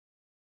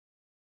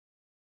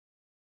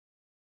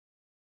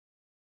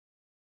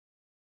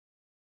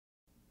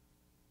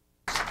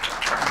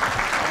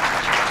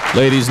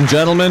Ladies and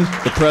gentlemen,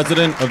 the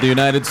President of the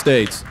United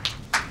States.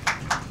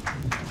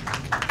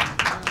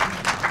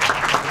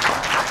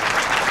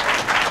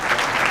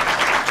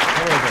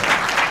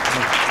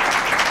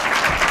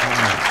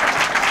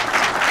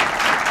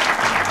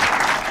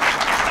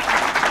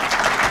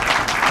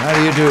 How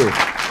do you do?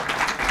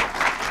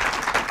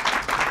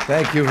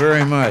 Thank you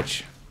very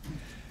much.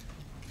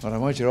 Well, I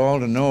want you all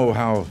to know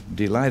how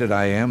delighted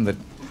I am that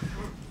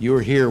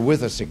you're here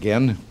with us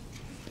again.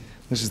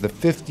 This is the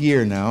 5th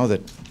year now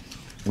that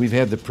we've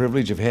had the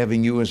privilege of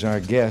having you as our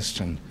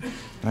guests, and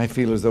I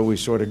feel as though we've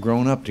sort of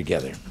grown up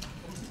together.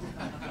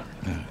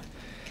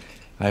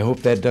 I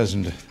hope that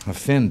doesn't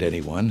offend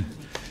anyone.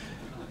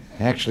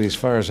 Actually, as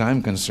far as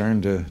I'm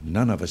concerned,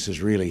 none of us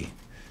is really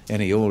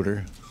any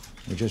older.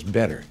 We're just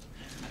better.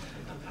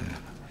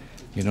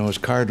 You know, as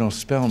Cardinal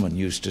Spellman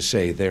used to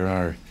say, there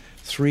are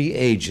 3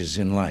 ages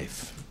in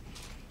life.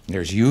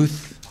 There's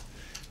youth,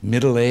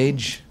 middle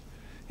age,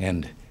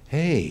 and,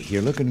 hey,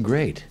 you're looking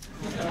great.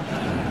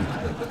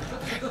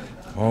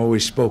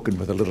 Always spoken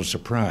with a little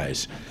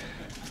surprise.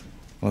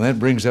 Well, that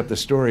brings up the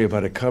story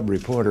about a cub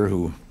reporter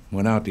who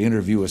went out to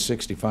interview a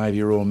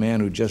 65-year-old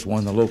man who just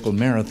won the local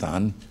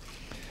marathon,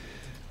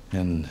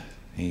 and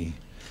he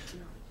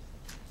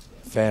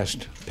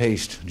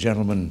fast-paced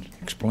gentleman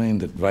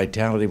explained that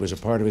vitality was a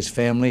part of his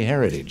family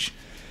heritage.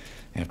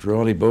 After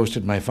all, he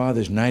boasted, my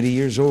father's 90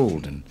 years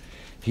old, and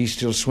he's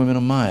still swimming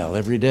a mile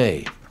every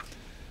day.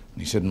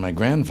 He said, my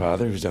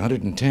grandfather, who's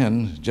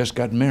 110, just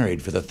got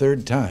married for the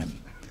 3rd time.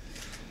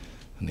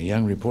 And the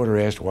young reporter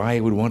asked why he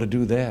would want to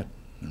do that.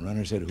 And the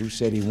runner said, who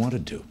said he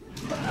wanted to?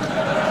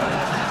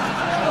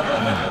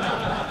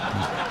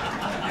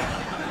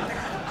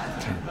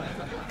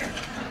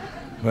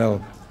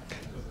 Well,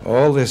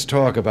 all this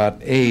talk about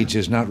age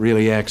is not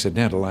really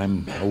accidental.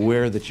 I'm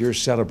aware that you're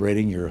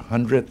celebrating your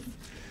 100th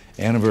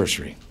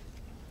anniversary.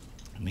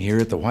 And here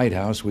at the White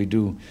House, we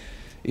do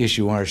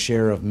issue our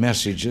share of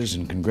messages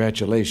and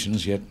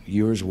congratulations, yet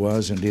yours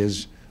was and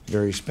is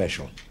very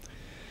special.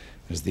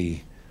 As the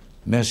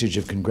message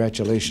of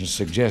congratulations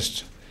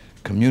suggests,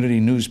 community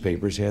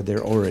newspapers had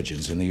their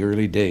origins in the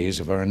early days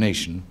of our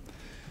nation.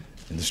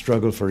 In the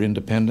struggle for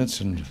independence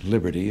and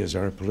liberty, as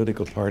our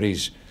political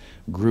parties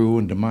grew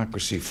and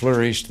democracy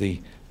flourished, the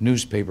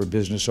newspaper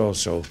business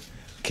also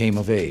came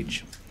of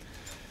age.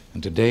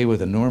 And today,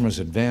 with enormous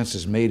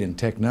advances made in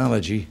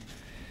technology,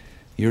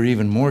 you're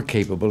even more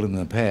capable than in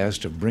the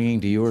past of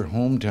bringing to your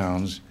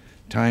hometowns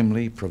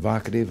timely,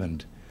 provocative,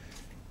 and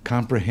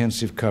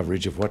comprehensive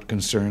coverage of what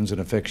concerns and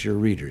affects your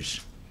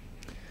readers.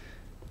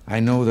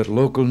 I know that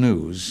local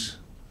news,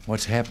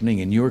 what's happening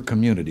in your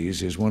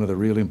communities, is one of the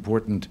real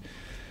important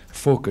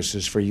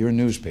focuses for your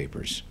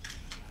newspapers.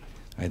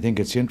 I think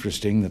it's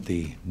interesting that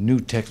the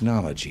new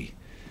technology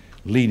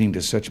leading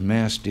to such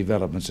mass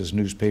developments as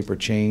newspaper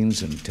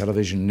chains and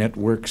television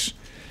networks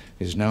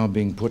is now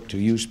being put to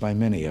use by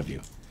many of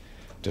you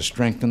to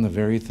strengthen the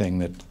very thing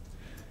that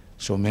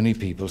so many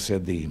people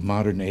said the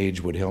modern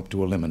age would help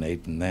to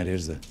eliminate, and that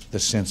is the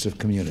sense of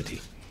community,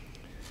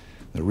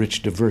 the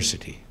rich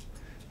diversity,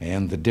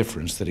 and the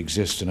difference that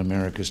exists in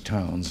America's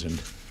towns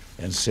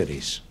and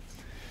cities.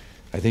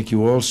 I think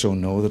you also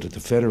know that at the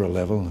federal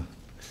level,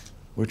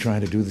 we're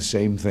trying to do the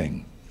same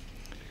thing.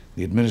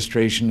 The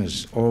administration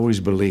has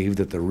always believed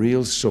that the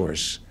real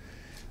source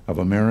of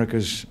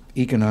America's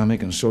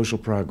economic and social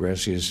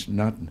progress is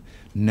not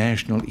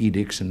national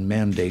edicts and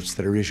mandates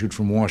that are issued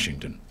from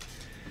Washington,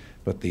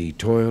 but the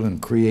toil and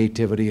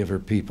creativity of her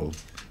people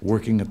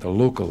working at the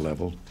local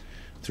level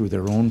through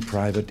their own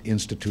private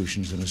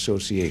institutions and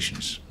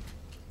associations.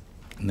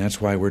 And that's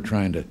why we're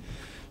trying to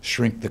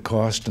shrink the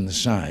cost and the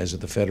size of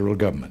the federal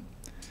government,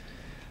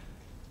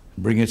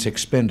 bring its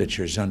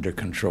expenditures under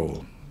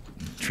control,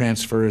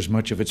 transfer as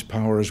much of its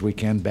power as we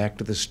can back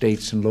to the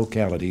states and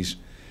localities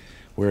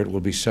where it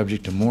will be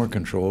subject to more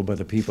control by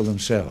the people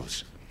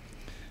themselves.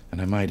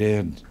 And I might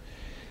add,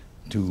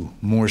 to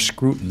more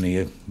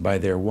scrutiny by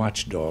their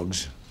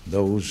watchdogs,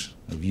 those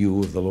of you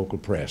of the local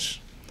press.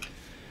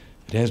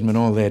 It hasn't been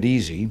all that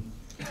easy.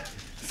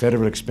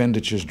 Federal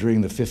expenditures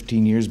during the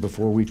 15 years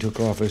before we took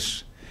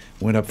office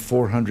went up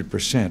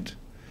 400%,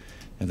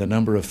 and the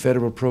number of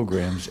federal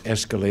programs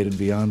escalated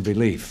beyond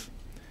belief.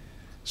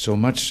 So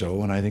much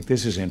so, and I think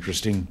this is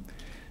interesting,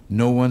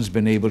 no one's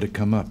been able to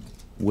come up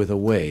with a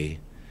way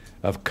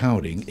of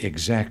counting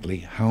exactly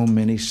how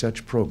many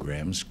such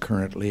programs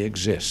currently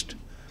exist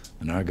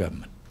in our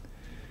government.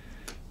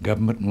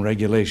 Government and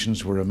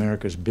regulations were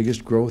America's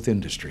biggest growth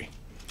industry,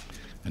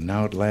 and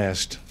now at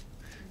last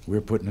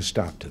we're putting a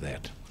stop to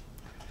that.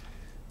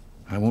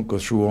 I won't go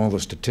through all the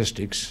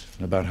statistics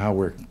about how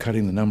we're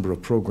cutting the number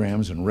of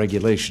programs and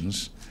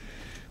regulations,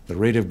 the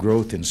rate of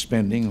growth in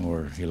spending,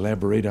 or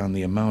elaborate on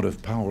the amount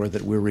of power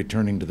that we're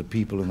returning to the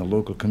people in the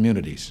local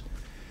communities.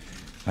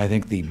 I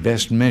think the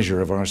best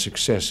measure of our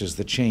success is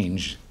the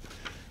change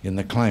in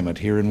the climate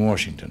here in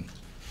Washington.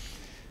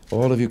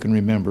 All of you can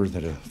remember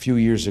that a few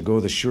years ago,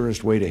 the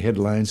surest way to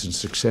headlines and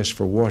success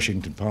for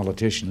Washington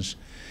politicians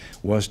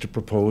was to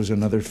propose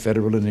another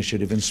federal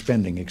initiative in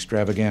spending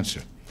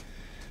extravaganza.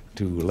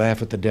 to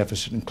laugh at the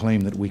deficit and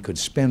claim that we could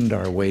spend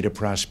our way to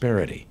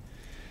prosperity.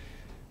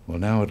 Well,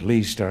 now at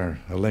least our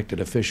elected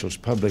officials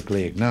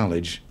publicly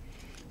acknowledge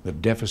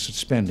that deficit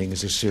spending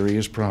is a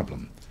serious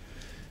problem,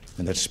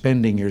 and that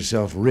spending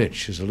yourself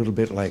rich is a little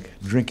bit like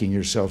drinking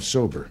yourself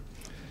sober.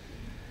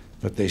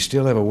 But they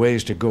still have a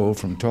ways to go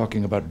from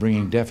talking about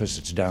bringing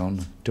deficits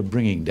down to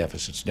bringing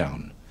deficits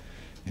down.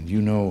 And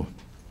you know,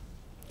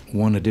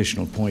 one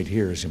additional point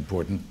here is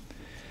important.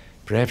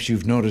 Perhaps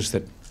you've noticed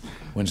that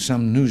when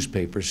some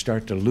newspapers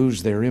start to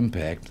lose their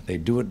impact, they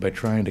do it by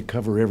trying to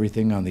cover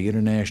everything on the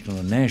international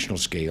and national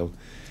scale,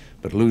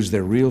 but lose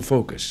their real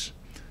focus,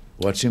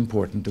 what's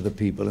important to the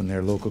people in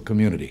their local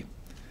community.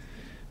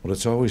 Well,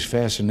 it's always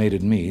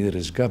fascinated me that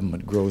as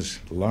government grows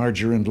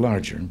larger and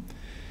larger and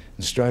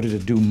started to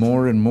do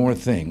more and more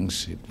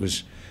things it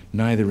was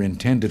neither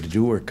intended to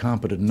do or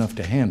competent enough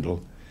to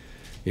handle,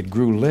 it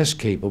grew less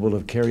capable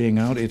of carrying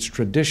out its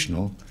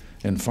traditional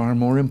and far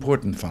more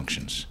important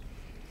functions,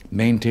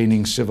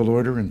 maintaining civil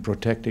order and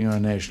protecting our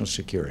national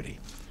security.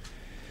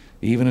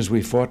 Even as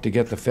we fought to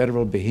get the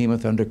federal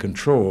behemoth under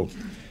control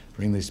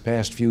during these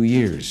past few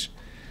years,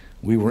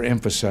 we were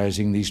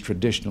emphasizing these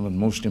traditional and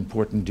most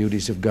important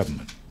duties of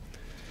government.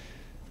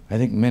 I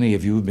think many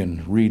of you have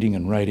been reading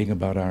and writing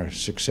about our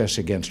success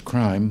against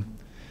crime,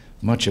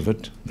 much of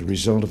it the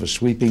result of a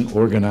sweeping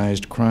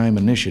organized crime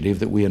initiative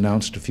that we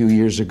announced a few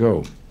years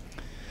ago.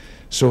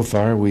 So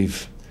far,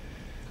 we've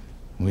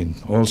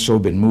also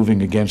been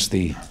moving against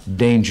the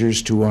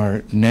dangers to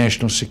our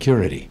national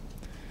security.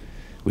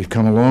 We've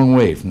come a long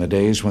way from the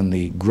days when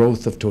the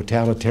growth of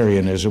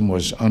totalitarianism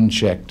was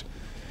unchecked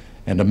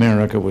and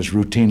America was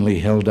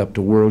routinely held up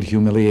to world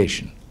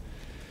humiliation.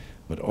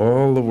 But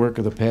all the work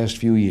of the past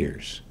few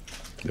years,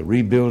 the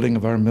rebuilding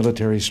of our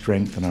military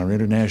strength and our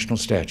international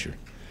stature,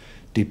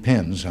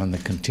 depends on the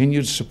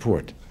continued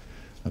support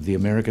of the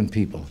American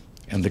people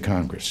and the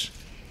Congress.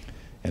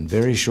 And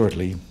very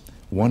shortly,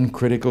 one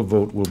critical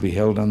vote will be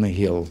held on the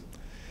Hill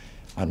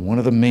on one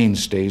of the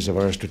mainstays of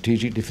our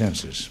strategic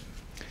defenses,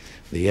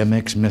 the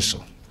MX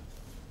missile.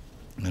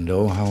 And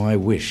oh, how I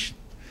wish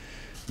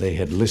they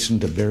had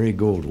listened to Barry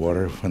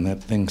Goldwater when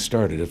that thing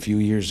started a few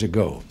years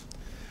ago,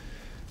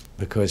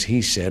 because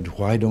he said,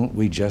 why don't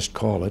we just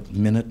call it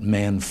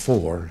Minuteman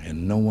IV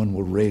and no one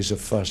will raise a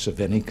fuss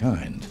of any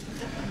kind?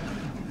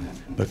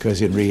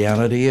 Because in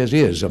reality it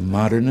is a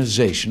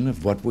modernization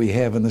of what we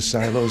have in the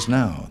silos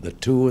now. The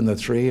 2 and the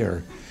 3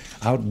 are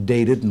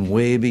outdated and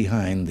way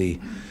behind the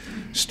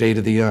state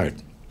of the art.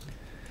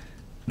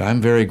 And I'm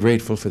very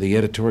grateful for the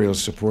editorial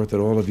support that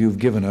all of you have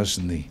given us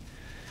in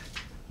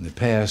the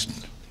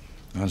past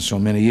on so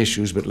many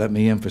issues, but let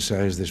me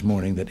emphasize this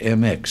morning that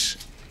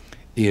MX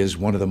is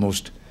one of the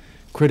most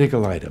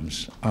critical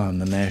items on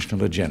the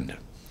national agenda.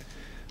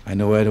 I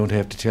know I don't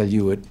have to tell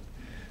you it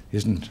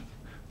isn't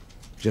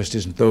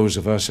those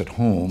of us at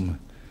home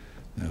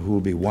who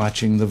will be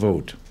watching the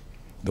vote.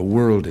 The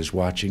world is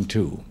watching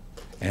too,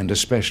 and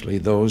especially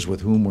those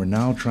with whom we're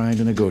now trying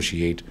to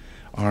negotiate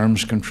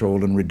arms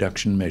control and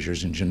reduction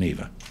measures in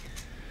Geneva.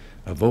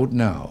 A vote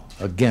now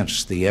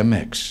against the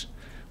MX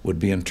would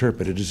be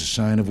interpreted as a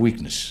sign of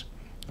weakness,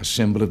 a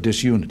symbol of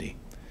disunity,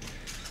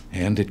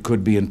 and it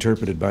could be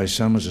interpreted by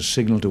some as a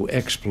signal to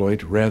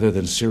exploit rather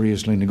than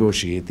seriously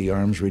negotiate the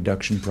arms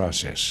reduction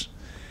process.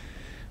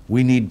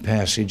 We need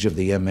passage of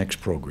the MX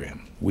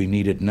program. We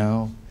need it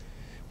now.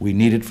 We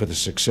need it for the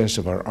success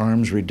of our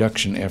arms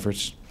reduction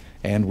efforts,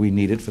 and we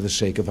need it for the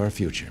sake of our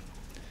future.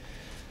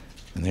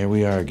 And there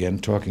we are again,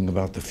 talking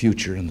about the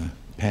future and the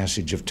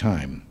passage of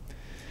time.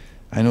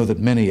 I know that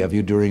many of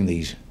you during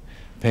these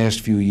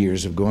past few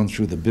years have gone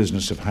through the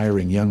business of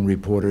hiring young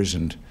reporters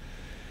and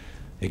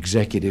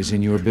executives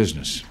in your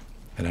business.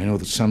 And I know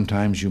that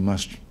sometimes you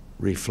must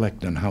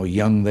reflect on how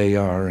young they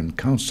are and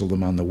counsel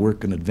them on the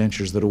work and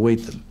adventures that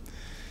await them.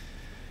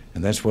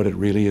 And that's what it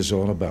really is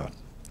all about.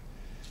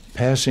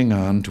 Passing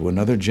on to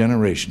another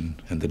generation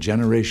and the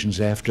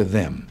generations after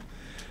them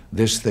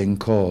this thing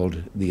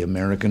called the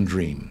American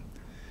dream,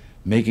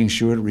 making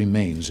sure it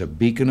remains a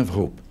beacon of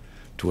hope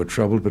to a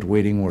troubled but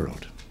waiting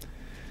world.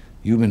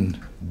 You've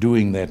been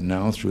doing that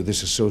now through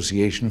this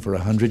association for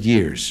 100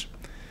 years.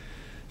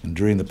 And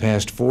during the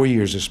past 4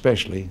 years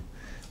especially,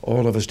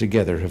 all of us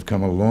together have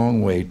come a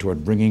long way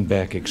toward bringing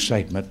back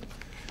excitement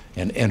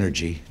and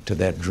energy to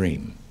that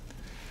dream.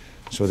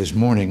 So this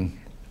morning,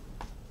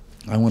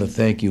 I want to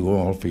thank you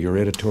all for your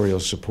editorial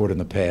support in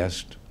the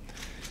past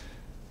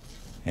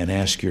and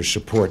ask your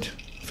support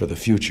for the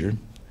future,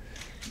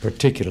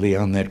 particularly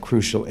on that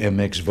crucial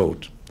MX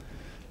vote,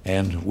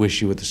 and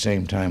wish you at the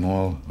same time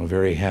all a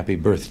very happy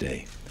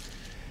birthday.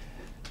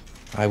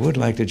 I would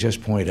like to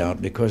just point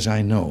out, because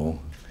I know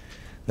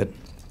that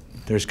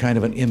there's kind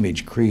of an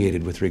image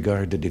created with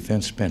regard to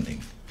defense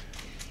spending.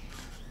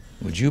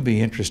 Would you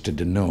be interested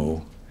to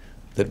know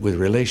that with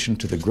relation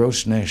to the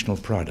gross national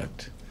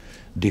product,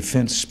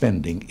 defense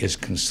spending is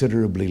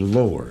considerably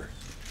lower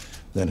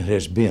than it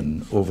has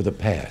been over the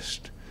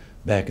past,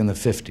 back in the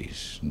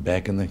 50s and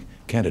back in the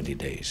Kennedy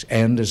days,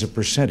 and as a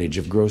percentage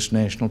of gross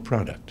national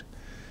product?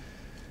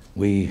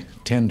 We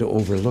tend to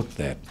overlook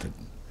that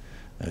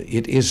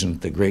It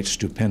isn't the great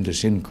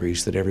stupendous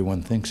increase that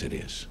everyone thinks it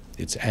is.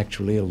 It's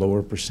actually a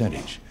lower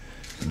percentage.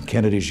 In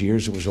Kennedy's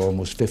years, it was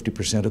almost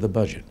 50% of the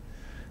budget.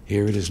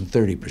 Here it isn't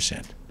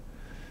 30%.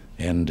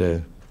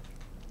 And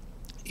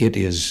it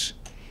is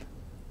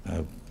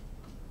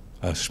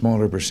a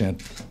smaller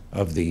percent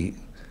of the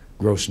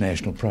gross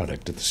national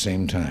product at the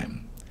same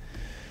time.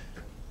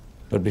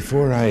 But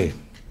before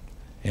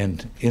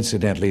and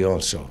incidentally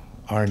also,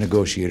 our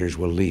negotiators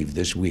will leave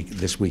this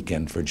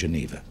weekend for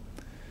Geneva.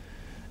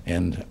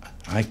 And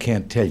I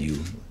can't tell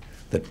you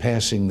that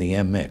passing the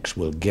MX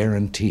will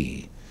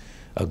guarantee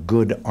a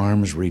good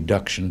arms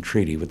reduction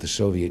treaty with the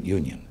Soviet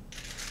Union.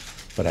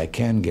 But I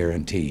can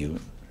guarantee you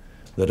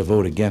that a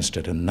vote against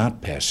it and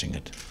not passing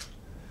it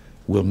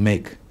will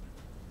make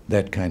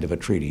that kind of a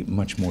treaty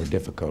much more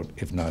difficult,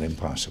 if not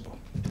impossible.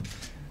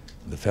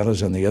 The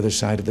fellows on the other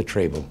side of the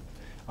table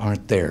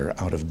aren't there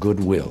out of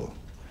goodwill.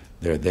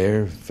 They're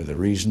there for the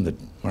reason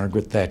that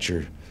Margaret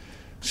Thatcher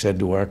said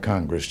to our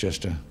Congress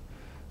just a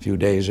few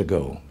days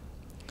ago.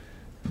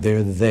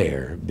 They're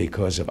there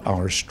because of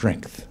our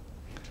strength.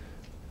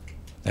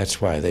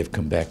 That's why they've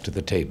come back to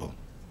the table.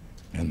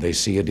 And they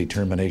see a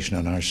determination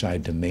on our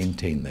side to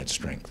maintain that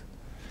strength.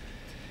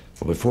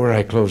 Well, before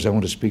I close, I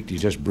want to speak to you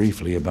just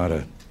briefly about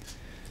a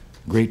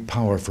great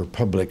power for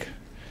public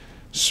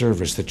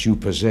service that you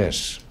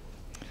possess.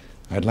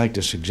 I'd like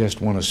to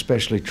suggest one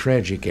especially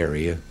tragic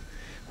area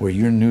where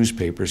your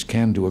newspapers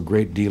can do a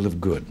great deal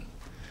of good: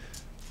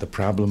 the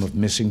problem of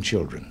missing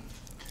children.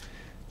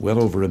 Well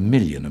over 1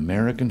 million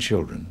American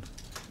children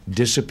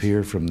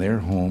disappear from their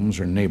homes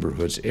or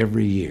neighborhoods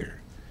every year,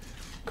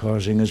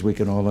 causing, as we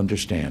can all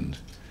understand,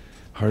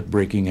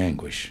 heartbreaking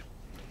anguish.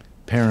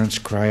 Parents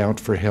cry out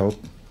for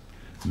help,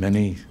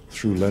 many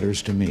through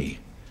letters to me.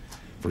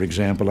 For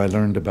example, I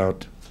learned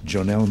about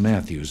Jonelle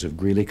Matthews of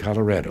Greeley,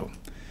 Colorado,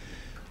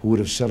 who would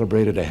have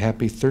celebrated a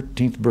happy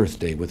 13th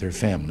birthday with her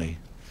family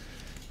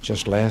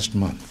just last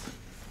month.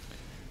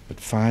 But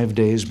 5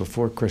 days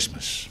before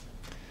Christmas,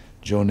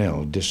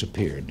 Jonelle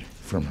disappeared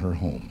from her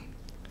home.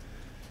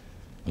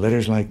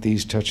 Letters like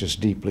these touch us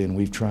deeply, and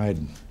we've tried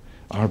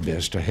our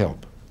best to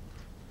help.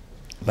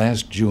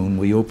 Last June,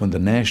 we opened the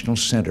National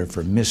Center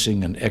for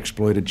Missing and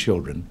Exploited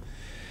Children,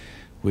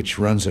 which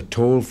runs a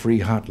toll-free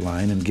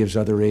hotline and gives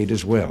other aid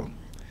as well.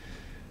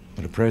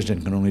 But a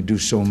president can only do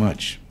so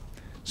much.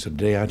 So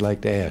today I'd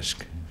like to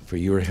ask for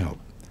your help.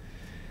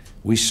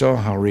 We saw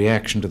how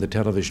reaction to the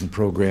television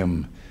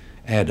program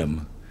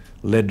Adam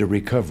led to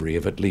recovery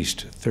of at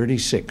least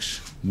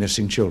 36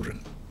 missing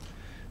children.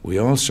 We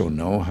also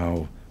know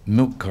how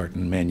milk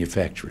carton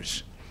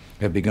manufacturers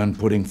have begun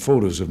putting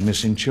photos of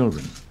missing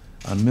children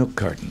on milk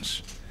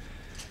cartons.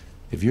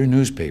 If your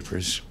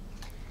newspapers,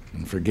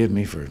 and forgive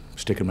me for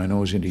sticking my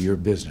nose into your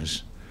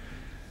business,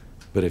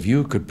 but if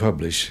you could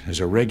publish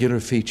as a regular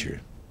feature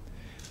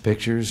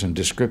pictures and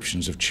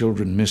descriptions of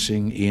children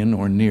missing in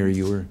or near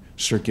your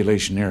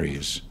circulation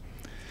areas,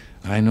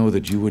 I know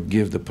that you would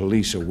give the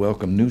police a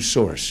welcome new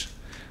source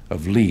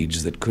of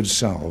leads that could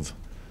solve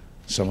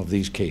some of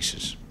these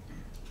cases.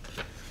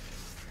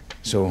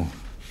 So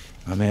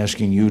I'm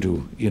asking you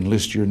to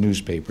enlist your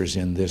newspapers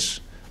in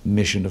this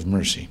mission of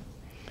mercy.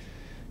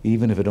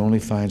 Even if it only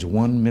finds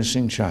one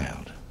missing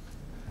child,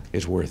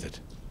 it's worth it.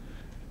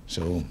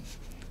 So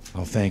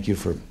I'll thank you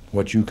for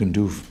what you can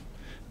do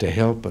to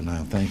help, and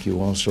I'll thank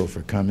you also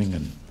for coming,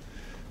 and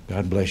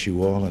God bless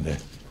you all, and a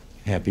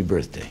happy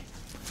birthday.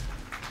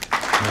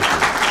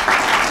 Thank you.